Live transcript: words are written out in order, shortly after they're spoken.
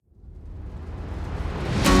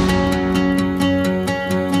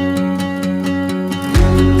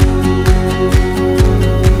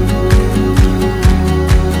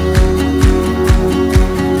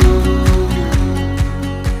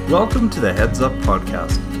to the Heads Up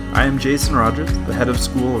podcast. I am Jason Rogers, the head of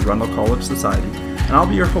school of Rundle College Society, and I'll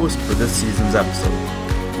be your host for this season's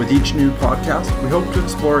episode. With each new podcast, we hope to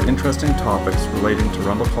explore interesting topics relating to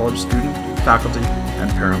Rundle College student, faculty,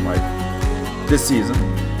 and parent life. This season,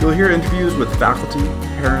 you'll hear interviews with faculty,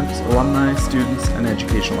 parents, alumni, students, and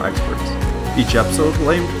educational experts. Each episode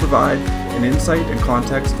will aim to provide an insight and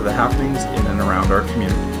context to the happenings in and around our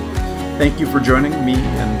community. Thank you for joining me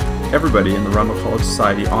and everybody in the Rundle College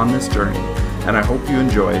Society on this journey, and I hope you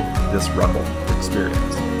enjoy this Rundle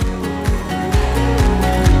experience.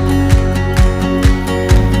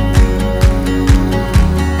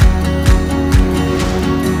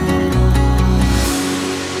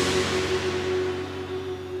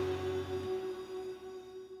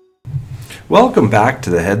 Welcome back to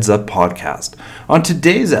the Heads Up podcast. On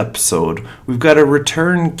today's episode, we've got a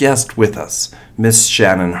return guest with us, Miss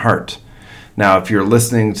Shannon Hart. Now, if you're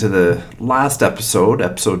listening to the last episode,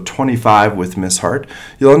 episode 25 with Miss Hart,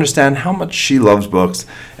 you'll understand how much she loves books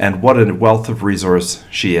and what a wealth of resource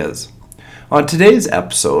she is. On today's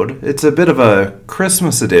episode, it's a bit of a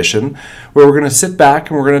Christmas edition where we're going to sit back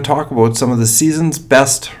and we're going to talk about some of the season's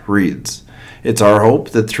best reads. It's our hope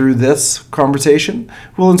that through this conversation,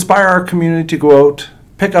 we'll inspire our community to go out,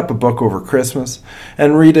 pick up a book over Christmas,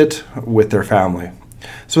 and read it with their family.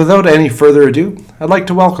 So without any further ado, I'd like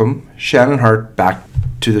to welcome Shannon Hart back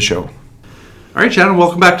to the show. All right, Shannon,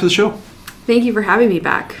 welcome back to the show. Thank you for having me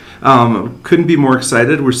back. Couldn't be more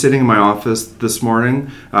excited. We're sitting in my office this morning.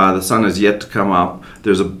 The sun has yet to come up.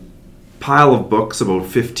 There's a pile of books about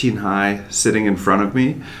 15 high sitting in front of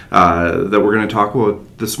me that we're going to talk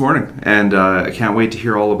about this morning, and I can't wait to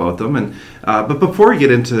hear all about them. And but before we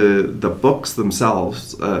get into the books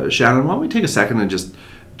themselves, Shannon, why don't we take a second and just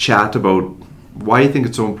chat about why you think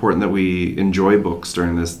it's so important that we enjoy books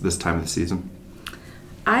during this time of the season?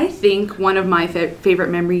 I think one of my favorite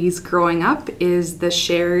memories growing up is the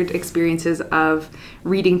shared experiences of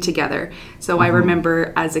reading together. So I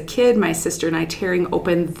remember as a kid, my sister and I tearing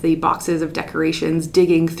open the boxes of decorations,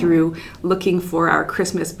 digging through, looking for our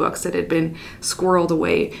Christmas books that had been squirreled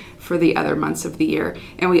away for the other months of the year.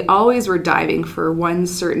 And we always were diving for one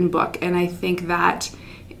certain book. And I think that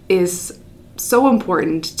is so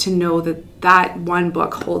important to know that one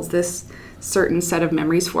book holds this certain set of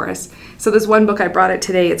memories for us. So this one book I brought it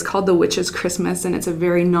today, it's called The Witch's Christmas, and it's a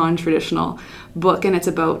very non-traditional book, and it's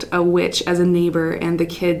about a witch as a neighbor and the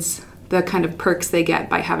kids, the kind of perks they get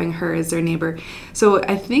by having her as their neighbor. So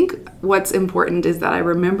I think what's important is that I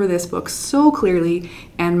remember this book so clearly,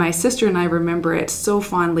 and my sister and I remember it so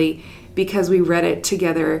fondly because we read it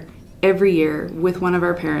together every year with one of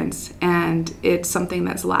our parents, and it's something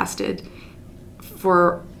that's lasted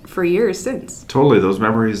for years since. Totally. Those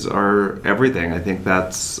memories are everything. I think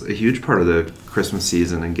that's a huge part of the Christmas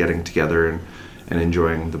season and getting together and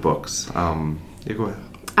enjoying the books. Go ahead.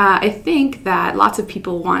 I think that lots of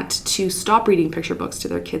people want to stop reading picture books to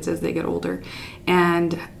their kids as they get older,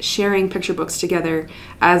 and sharing picture books together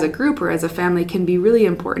as a group or as a family can be really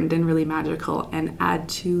important and really magical and add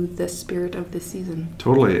to the spirit of the season.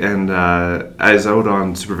 Totally. And I was out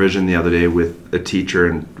on supervision the other day with a teacher,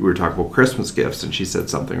 and we were talking about Christmas gifts, and she said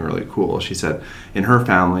something really cool. She said in her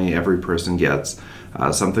family, every person gets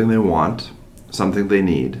something they want, something they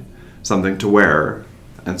need, something to wear,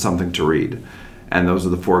 and something to read. And those are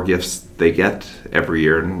the 4 gifts they get every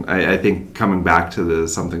year. And I think coming back to the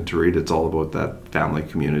something to read, it's all about that family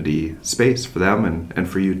community space for them and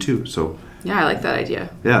for you too. So yeah, I like that idea.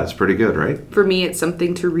 Yeah, it's pretty good, right? For me, it's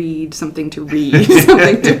something to read, something to read,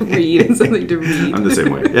 something to read, and something to read. I'm the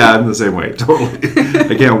same way. Yeah, I'm the same way. Totally.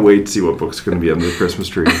 I can't wait to see what book's going to be under the Christmas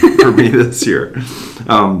tree for me this year.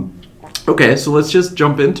 Okay, so let's just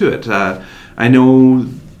jump into it. I know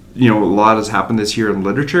a lot has happened this year in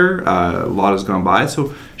literature. A lot has gone by.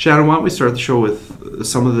 So, Shannon, why don't we start the show with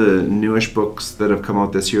some of the newish books that have come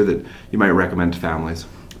out this year that you might recommend to families?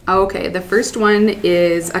 Okay, the first one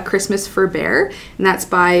is A Christmas for Bear, and that's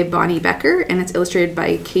by Bonnie Becker, and it's illustrated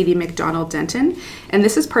by Katie McDonald Denton. And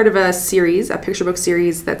this is part of a series, a picture book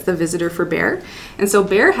series, that's The Visitor for Bear. And so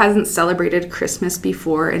Bear hasn't celebrated Christmas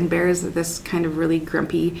before, and Bear is this kind of really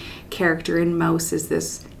grumpy character, and Mouse is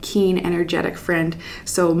this keen, energetic friend.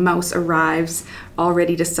 So Mouse arrives all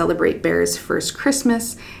ready to celebrate Bear's first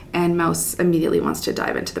Christmas, and Mouse immediately wants to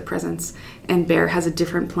dive into the presents. And Bear has a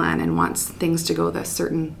different plan and wants things to go the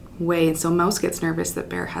certain way. And so Mouse gets nervous that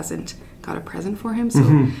Bear hasn't got a present for him.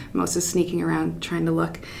 So Mouse is sneaking around trying to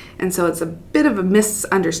look. And so it's a bit of a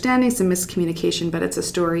misunderstanding, some miscommunication, but it's a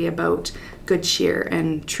story about good cheer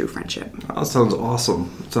and true friendship. Oh, sounds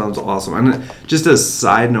awesome. Sounds awesome. And just as a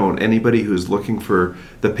side note, anybody who's looking for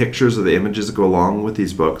the pictures or the images that go along with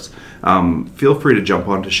these books, Feel free to jump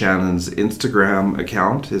onto Shannon's Instagram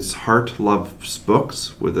account. It's Heart Loves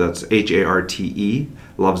Books, that's HARTE,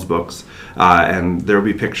 Loves Books. And there will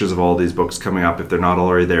be pictures of all these books coming up. If they're not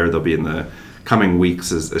already there, they'll be in the coming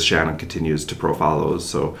weeks as Shannon continues to profile those.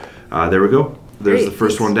 So there we go. There's the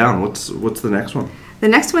first one down. What's the next one? The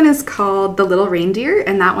next one is called The Little Reindeer,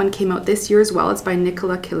 and that one came out this year as well. It's by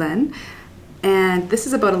Nicola Killen. And this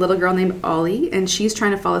is about a little girl named Ollie, and she's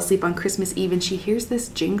trying to fall asleep on Christmas Eve, and she hears this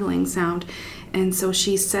jingling sound. And so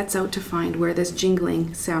she sets out to find where this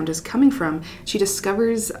jingling sound is coming from. She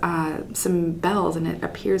discovers some bells, and it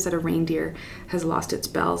appears that a reindeer has lost its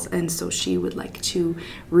bells. And so she would like to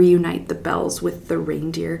reunite the bells with the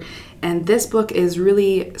reindeer. And this book is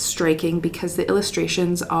really striking because the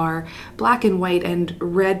illustrations are black and white and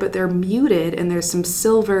red, but they're muted, and there's some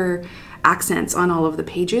silver accents on all of the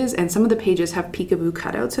pages, and some of the pages have peekaboo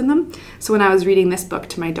cutouts in them. So when I was reading this book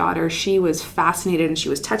to my daughter, she was fascinated and she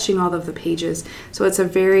was touching all of the pages. So it's a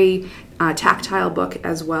very tactile book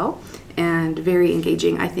as well, and very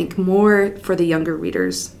engaging. I think more for the younger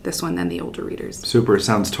readers, this one, than the older readers. Super.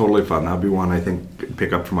 Sounds totally fun. That'll be one I think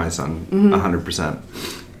pick up for my son 100%.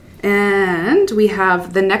 And we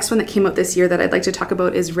have the next one that came out this year that I'd like to talk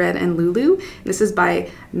about is Red and Lulu. This is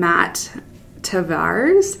by Matt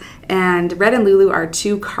Tavares, and Red and Lulu are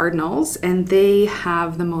two cardinals, and they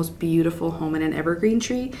have the most beautiful home in an evergreen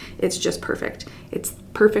tree. It's just perfect. It's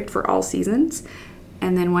perfect for all seasons.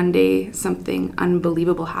 And then one day something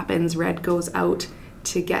unbelievable happens. Red goes out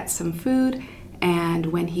to get some food, and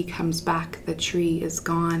when he comes back, the tree is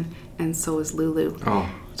gone, and so is Lulu. Oh,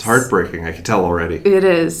 it's heartbreaking. I can tell already. It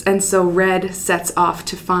is. And so Red sets off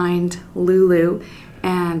to find Lulu,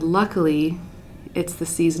 and luckily it's the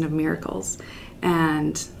season of miracles,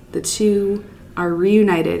 and the two are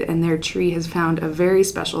reunited, and their tree has found a very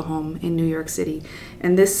special home in New York City.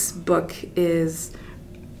 And this book is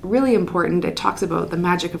really important. It talks about the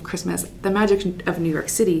magic of Christmas, the magic of New York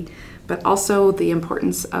City, but also the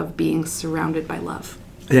importance of being surrounded by love.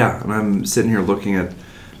 Yeah, and I'm sitting here looking at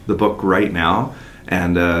the book right now,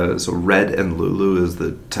 and so Red and Lulu is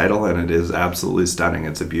the title, and it is absolutely stunning.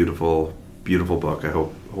 It's a beautiful, beautiful book. I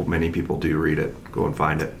hope many people do read it. Go and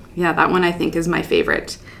find it. Yeah, that one I think is my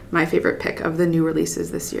favorite pick of the new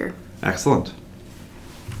releases this year. Excellent.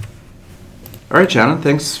 All right, Shannon,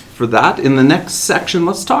 thanks for that. In the next section,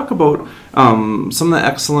 let's talk about some of the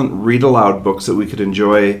excellent read-aloud books that we could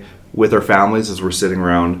enjoy with our families as we're sitting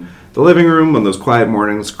around the living room on those quiet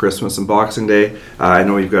mornings, Christmas and Boxing Day. I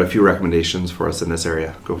know you've got a few recommendations for us in this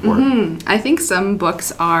area. Go for it. I think some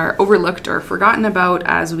books are overlooked or forgotten about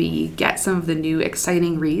as we get some of the new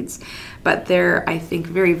exciting reads, but they're, I think,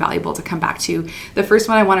 very valuable to come back to. The first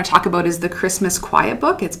one I want to talk about is The Christmas Quiet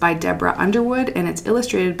Book. It's by Deborah Underwood, and it's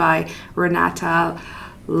illustrated by Renata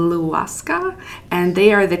Luaska, and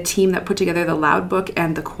they are the team that put together the Loud Book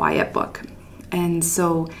and the Quiet Book. And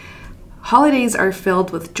so holidays are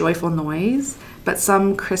filled with joyful noise, but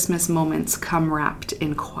some Christmas moments come wrapped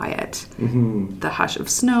in quiet. Mm-hmm. The hush of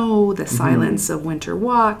snow, the silence of winter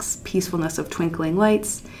walks, peacefulness of twinkling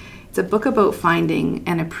lights. It's a book about finding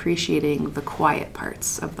and appreciating the quiet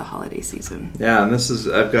parts of the holiday season. Yeah, and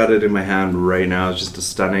I've got it in my hand right now. It's just a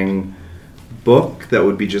stunning book that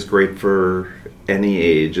would be just great for any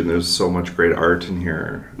age, and there's so much great art in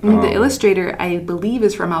here. The illustrator, I believe,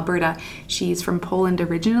 is from Alberta. She's from Poland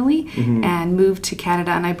originally and moved to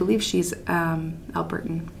Canada, and I believe she's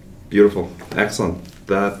Albertan. Beautiful. Excellent.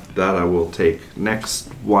 That I will take. Next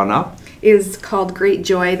one up is called Great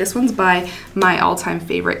Joy. This one's by my all-time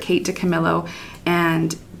favorite, Kate DiCamillo,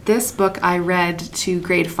 and this book I read to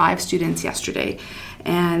grade 5 students yesterday,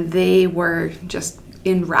 and they were just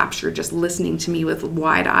in rapture, just listening to me with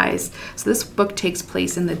wide eyes. So this book takes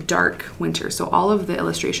place in the dark winter. So all of the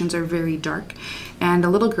illustrations are very dark. And a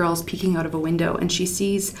little girl's peeking out of a window, and she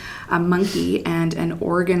sees a monkey and an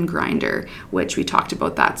organ grinder, which we talked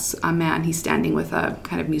about. That's a man. He's standing with a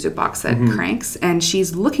kind of music box that cranks. And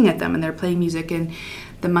she's looking at them, and they're playing music, and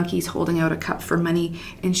the monkey's holding out a cup for money.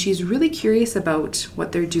 And she's really curious about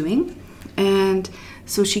what they're doing. And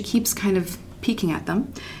so she keeps kind of peeking at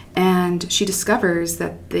them. And she discovers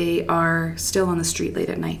that they are still on the street late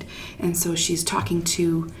at night. And so she's talking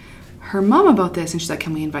to her mom about this, and she's like,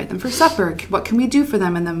 can we invite them for supper? What can we do for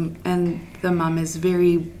them? And the mom is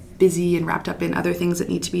very busy and wrapped up in other things that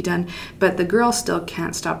need to be done. But the girl still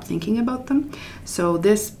can't stop thinking about them. So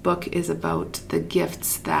this book is about the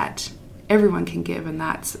gifts that everyone can give, and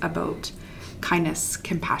that's about kindness,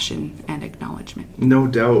 compassion, and acknowledgement. No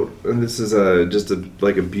doubt. And this is just a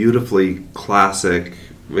beautifully classic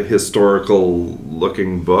historical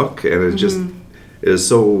looking book, and it just is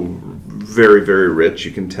so very, very rich.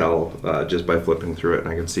 You can tell just by flipping through it, and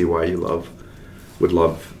I can see why you would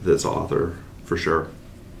love this author for sure.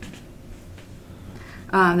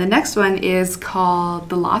 The next one is called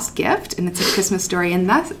The Lost Gift, and it's a Christmas story. And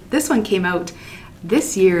this one came out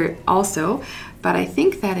this year also, but I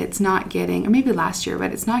think that it's not getting, or maybe last year,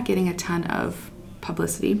 but it's not getting a ton of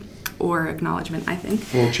publicity or acknowledgement, I think.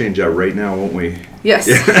 We'll change that right now, won't we? Yes.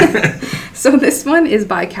 So this one is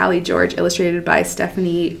by Callie George, illustrated by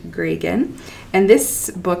Stephanie Gregan. And this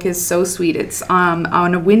book is so sweet. It's on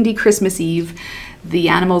a windy Christmas Eve. The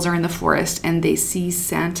animals are in the forest and they see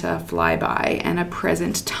Santa fly by, and a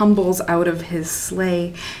present tumbles out of his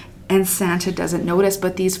sleigh, and Santa doesn't notice,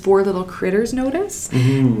 but these 4 little critters notice.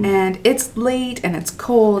 Mm-hmm. And it's late and it's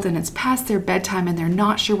cold and it's past their bedtime and they're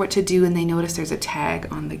not sure what to do, and they notice there's a tag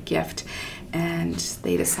on the gift, and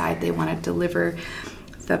they decide they want to deliver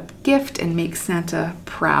the gift and make Santa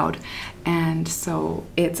proud. And so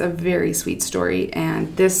it's a very sweet story,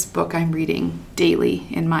 and this book I'm reading daily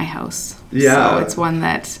in my house. Yeah. So it's one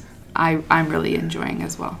that I'm really enjoying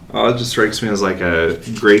as well. Oh, it just strikes me as like a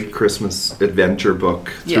great Christmas adventure book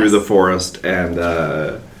through the forest and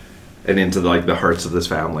into the hearts of this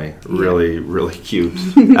family. Really, really cute.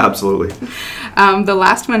 Absolutely. The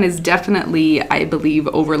last one is definitely, I believe,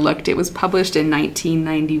 overlooked. It was published in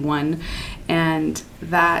 1991, and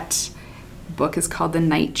that book is called The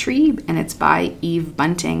Night Tree, and it's by Eve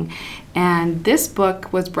Bunting. And this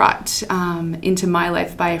book was brought into my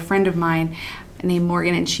life by a friend of mine named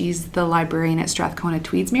Morgan, and she's the librarian at Strathcona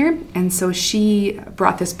Tweedsmuir. And so she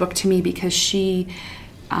brought this book to me because she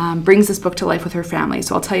brings this book to life with her family.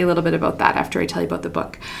 So I'll tell you a little bit about that after I tell you about the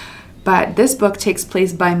book. But this book takes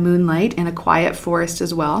place by moonlight in a quiet forest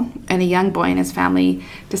as well. And a young boy and his family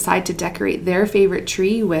decide to decorate their favorite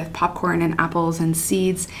tree with popcorn and apples and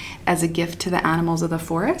seeds as a gift to the animals of the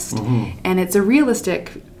forest. Mm-hmm. And it's a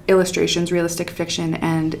realistic illustrations, realistic fiction,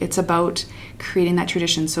 and it's about creating that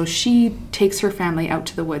tradition. So she takes her family out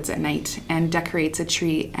to the woods at night and decorates a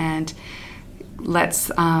tree and lets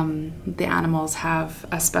the animals have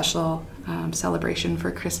a special celebration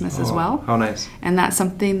for Christmas as well. How nice. And that's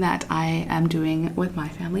something that I am doing with my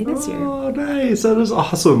family this year. Oh, nice. That is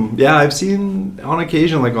awesome. Yeah, I've seen on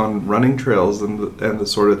occasion, like on running trails and the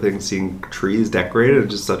sort of thing, seeing trees decorated.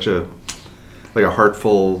 Just such a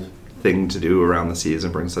heartful thing to do around the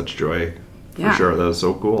season, brings such joy. For sure. That was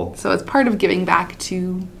so cool. So it's part of giving back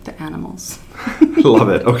to the animals. Love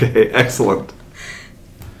it. Okay, excellent.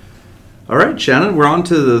 All right, Shannon, we're on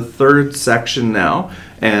to the third section now,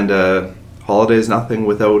 and holidays nothing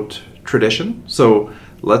without tradition. So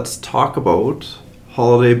let's talk about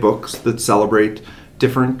holiday books that celebrate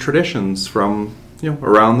different traditions from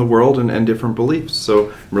around the world and different beliefs. So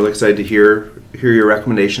I'm really excited to hear your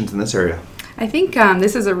recommendations in this area. I think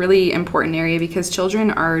this is a really important area because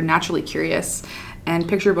children are naturally curious, and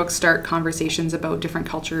picture books start conversations about different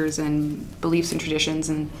cultures and beliefs and traditions.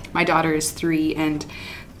 And my daughter is 3, and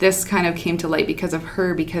this kind of came to light because of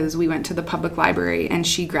her, because we went to the public library and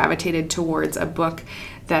she gravitated towards a book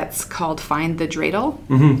that's called Find the Dreidel.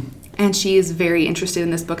 Mm-hmm. And she is very interested in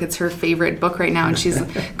this book. It's her favorite book right now, and she's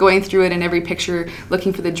going through it in every picture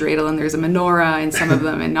looking for the dreidel, and there's a menorah in some of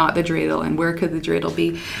them and not the dreidel, and where could the dreidel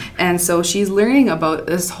be? And so she's learning about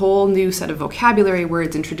this whole new set of vocabulary,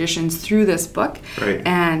 words, and traditions through this book. Right.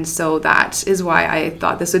 And so that is why I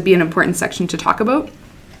thought this would be an important section to talk about.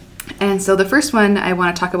 And so the first one I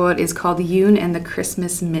want to talk about is called Yoon and the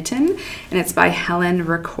Christmas Mitten, and it's by Helen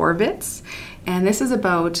Rakorvitz. And this is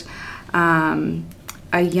about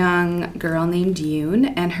a young girl named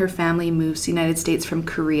Yoon, and her family moves to the United States from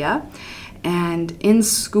Korea. And in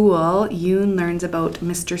school, Yoon learns about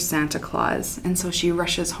Mr. Santa Claus, and so she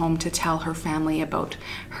rushes home to tell her family about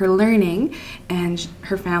her learning, and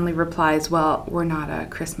her family replies, well, we're not a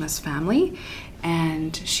Christmas family,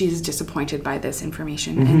 and she's disappointed by this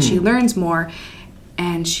information. Mm-hmm. And she learns more,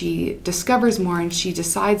 and she discovers more, and she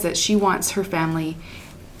decides that she wants her family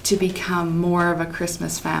to become more of a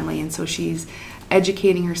Christmas family, and so she's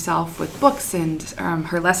educating herself with books and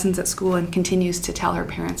her lessons at school, and continues to tell her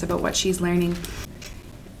parents about what she's learning.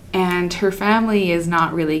 And her family is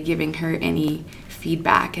not really giving her any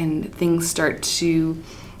feedback, and things start to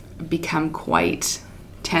become quite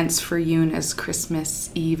tense for Yoon as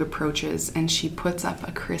Christmas Eve approaches, and she puts up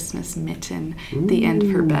a Christmas mitten at the end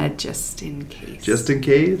of her bed just in case. Just in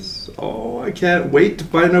case? Oh, I can't wait to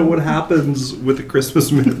find out what happens with the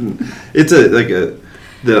Christmas mitten. It's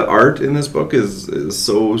the art in this book is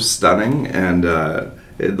so stunning, and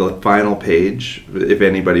the final page, if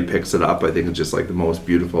anybody picks it up, I think it's just like the most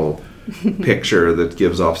beautiful picture that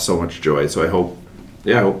gives off so much joy. So I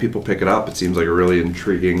hope people pick it up. It seems like a really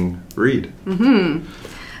intriguing read. Mm-hmm.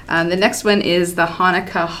 The next one is the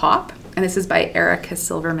Hanukkah Hop, and this is by Erica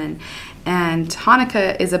Silverman. And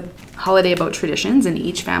Hanukkah is a holiday about traditions, and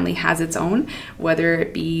each family has its own, whether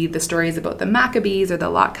it be the stories about the Maccabees or the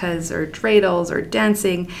latkes or dreidels or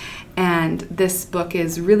dancing. And this book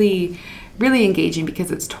is really engaging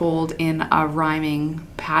because it's told in a rhyming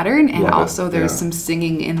pattern, and also there's some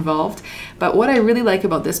singing involved. But what I really like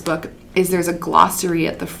about this book is there's a glossary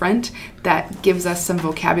at the front that gives us some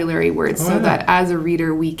vocabulary words that as a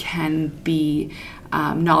reader we can be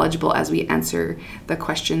knowledgeable as we answer the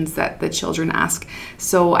questions that the children ask.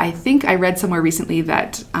 So I think I read somewhere recently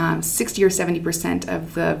that 60 or 70%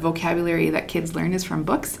 of the vocabulary that kids learn is from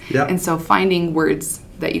books. Yeah. And so finding words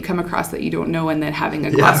that you come across that you don't know and then having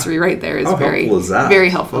a glossary right there is very helpful. Very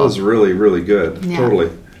helpful. That was really, really good. Yeah.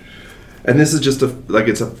 Totally. And this is just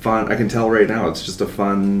it's a fun, I can tell right now, it's just a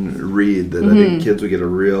fun read that I think kids would get a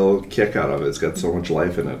real kick out of. It's got so much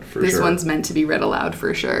life in it, for sure. This one's meant to be read aloud,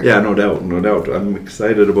 for sure. Yeah, no doubt, no doubt. I'm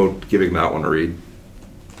excited about giving that one a read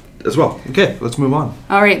as well. Okay, let's move on.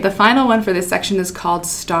 All right, the final one for this section is called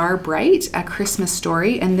Star Bright, A Christmas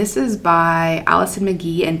Story, and this is by Allison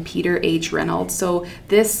McGee and Peter H. Reynolds. So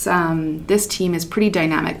this team is pretty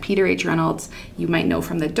dynamic. Peter H. Reynolds, you might know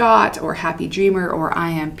from The Dot or Happy Dreamer or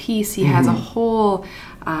I Am Peace. He has a whole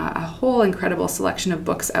incredible selection of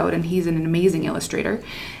books out, and he's an amazing illustrator.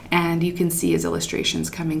 And you can see his illustrations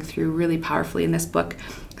coming through really powerfully in this book.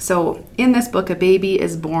 So in this book, a baby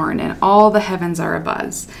is born and all the heavens are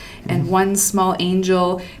abuzz. And one small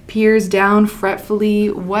angel peers down fretfully.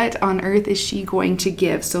 What on earth is she going to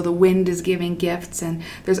give? So the wind is giving gifts, and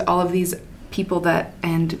there's all of these people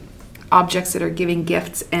and objects that are giving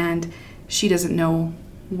gifts, and she doesn't know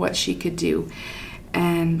what she could do.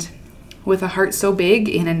 And with a heart so big,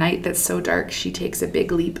 in a night that's so dark, she takes a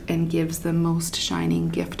big leap and gives the most shining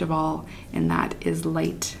gift of all, and that is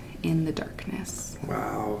light in the darkness.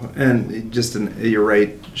 Wow. And you're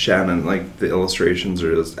right, Shannon, like the illustrations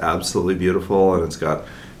are just absolutely beautiful, and it's got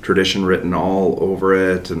tradition written all over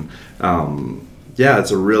it. And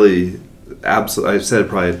it's a really I've said it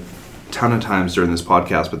probably a ton of times during this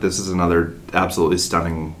podcast, but this is another absolutely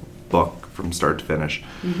stunning book from start to finish.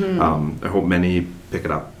 I hope many pick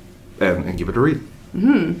it up and give it a read.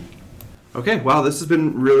 Okay, wow, this has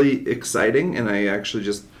been really exciting, and I actually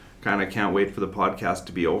just kind of can't wait for the podcast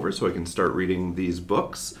to be over so I can start reading these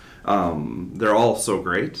books. They're all so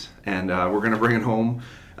great, and we're going to bring it home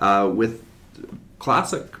with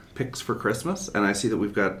classic picks for Christmas, and I see that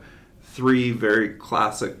we've got 3 very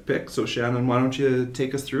classic picks. So Shannon, why don't you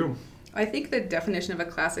take us through them? I think the definition of a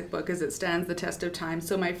classic book is it stands the test of time.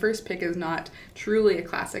 So my first pick is not truly a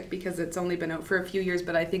classic because it's only been out for a few years,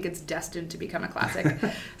 but I think it's destined to become a classic.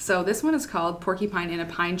 So this one is called Porcupine in a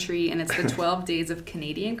Pine Tree, and it's the 12 Days of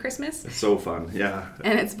Canadian Christmas. It's so fun, yeah.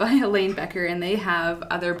 And it's by Elaine Becker, and they have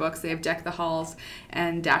other books. They have Deck the Halls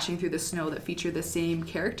and Dashing Through the Snow that feature the same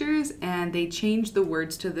characters, and they change the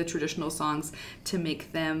words to the traditional songs to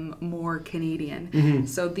make them more Canadian.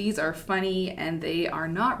 So these are funny, and they are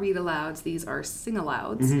not read-alouds. These are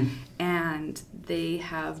sing-alouds, and they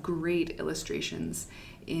have great illustrations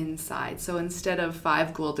inside. So instead of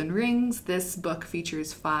 5 golden rings, this book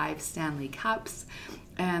features 5 Stanley Cups,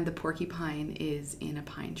 and the porcupine is in a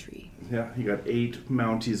pine tree. Yeah, you got 8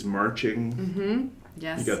 Mounties marching.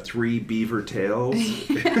 Yes. You got 3 beaver tails.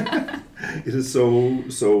 It is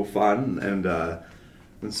so fun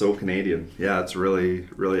and so Canadian. Yeah, it's really,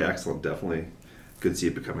 really excellent. Definitely could see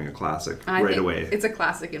it becoming a classic right away. It's a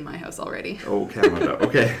classic in my house already. Oh, Canada.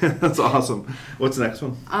 Okay, that's awesome. What's the next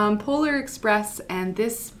one? Polar Express, and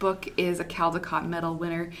this book is a Caldecott Medal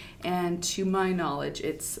winner, and to my knowledge,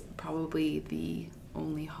 it's probably the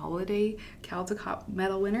only holiday Caldecott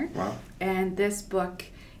Medal winner. Wow. And this book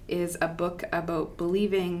is a book about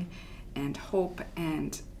believing and hope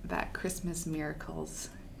and that Christmas miracles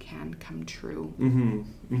can come true.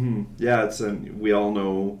 Yeah, we all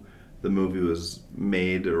know the movie was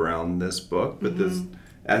made around this book, but this,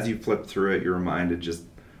 as you flip through it, you're reminded just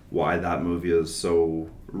why that movie is so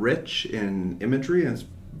rich in imagery, and it's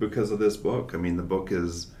because of this book. I mean, the book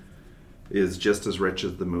is just as rich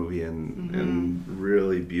as the movie and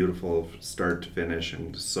really beautiful start to finish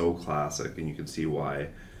and so classic, and you can see why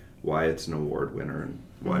it's an award winner and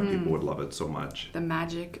why people would love it so much. The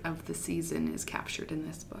magic of the season is captured in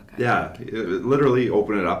this book. I think. Literally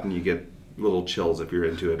open it up and you get little chills if you're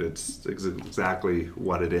into it. It's exactly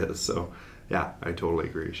what it is. So yeah, I totally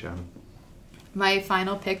agree, Shannon. My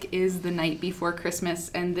final pick is The Night Before Christmas,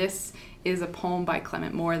 and this is a poem by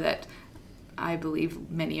Clement Moore that I believe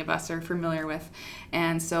many of us are familiar with.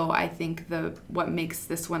 And so I think what makes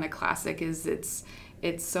this one a classic is it's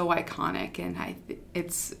so iconic, and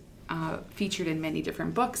it's featured in many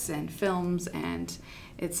different books and films, and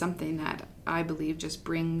it's something that I believe just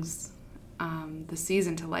brings the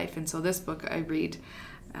season to life. And so this book I read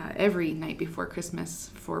every night before Christmas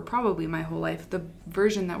for probably my whole life. The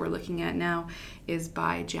version that we're looking at now is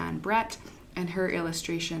by Jan Brett, and her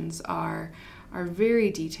illustrations are very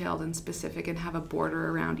detailed and specific and have a border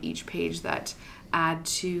around each page that add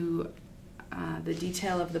to the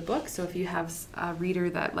detail of the book. So if you have a reader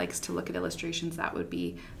that likes to look at illustrations, that would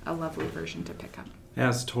be a lovely version to pick up. Yeah,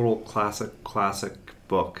 it's a total classic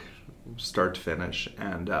book, start to finish.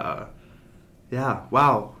 And yeah,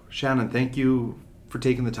 wow. Shannon, thank you for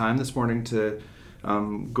taking the time this morning to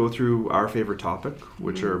go through our favorite topic,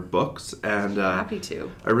 which are books. And happy to.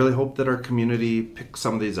 I really hope that our community picks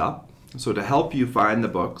some of these up. So to help you find the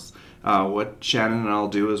books, what Shannon and I'll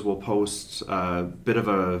do is we'll post a bit of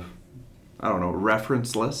a,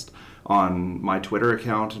 reference list on my Twitter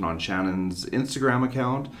account and on Shannon's Instagram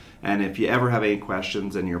account. And if you ever have any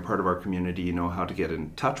questions and you're part of our community, you know how to get in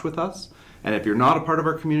touch with us. And if you're not a part of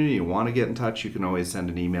our community and you want to get in touch, you can always send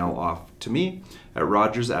an email off to me at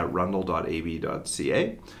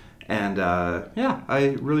rogers@rundle.ab.ca. And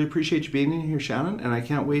I really appreciate you being here, Shannon. And I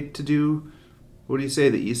can't wait to do, what do you say,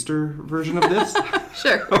 the Easter version of this?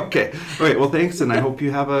 Sure. Okay. All right. Well, thanks. And I hope you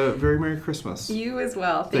have a very Merry Christmas. You as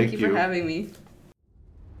well. Thank you for having me.